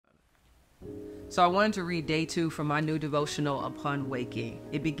So I wanted to read day 2 from my new devotional, Upon Waking.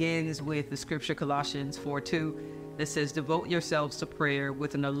 It begins with the scripture Colossians 4:2 that says, "Devote yourselves to prayer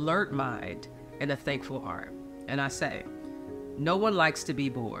with an alert mind and a thankful heart." And I say, no one likes to be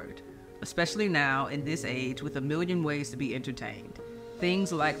bored, especially now in this age with a million ways to be entertained.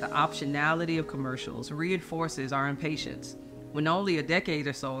 Things like the optionality of commercials reinforces our impatience, when only a decade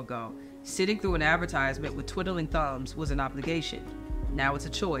or so ago, sitting through an advertisement with twiddling thumbs was an obligation. Now it's a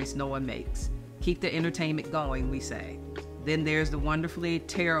choice no one makes. Keep the entertainment going, we say. Then there's the wonderfully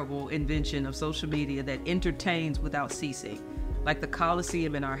terrible invention of social media that entertains without ceasing, like the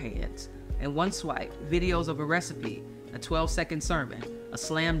Colosseum in our hands. In one swipe, videos of a recipe, a 12-second sermon, a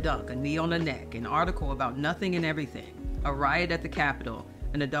slam dunk, a knee on the neck, an article about nothing and everything, a riot at the Capitol,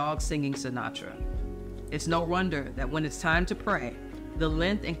 and a dog singing Sinatra. It's no wonder that when it's time to pray, the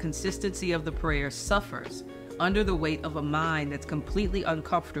length and consistency of the prayer suffers under the weight of a mind that's completely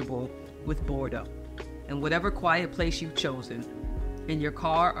uncomfortable with boredom. In whatever quiet place you've chosen, in your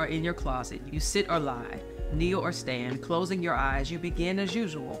car or in your closet, you sit or lie, kneel or stand, closing your eyes, you begin as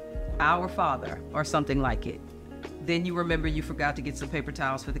usual, Our Father, or something like it. Then you remember you forgot to get some paper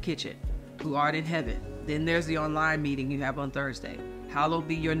towels for the kitchen. Who art in heaven. Then there's the online meeting you have on Thursday. Hallowed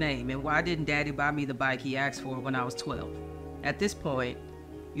be your name, and why didn't Daddy buy me the bike he asked for when I was 12? At this point,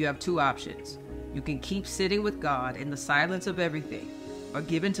 you have two options. You can keep sitting with God in the silence of everything, or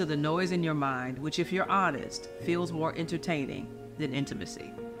give into the noise in your mind, which, if you're honest, feels more entertaining than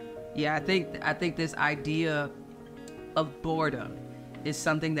intimacy. Yeah, I think this idea of boredom is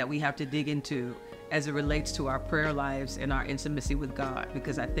something that we have to dig into as it relates to our prayer lives and our intimacy with God,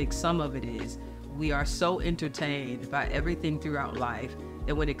 because I think some of it is we are so entertained by everything throughout life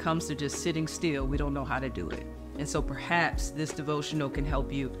that when it comes to just sitting still, we don't know how to do it. And so perhaps this devotional can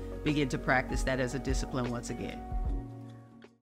help you begin to practice that as a discipline once again.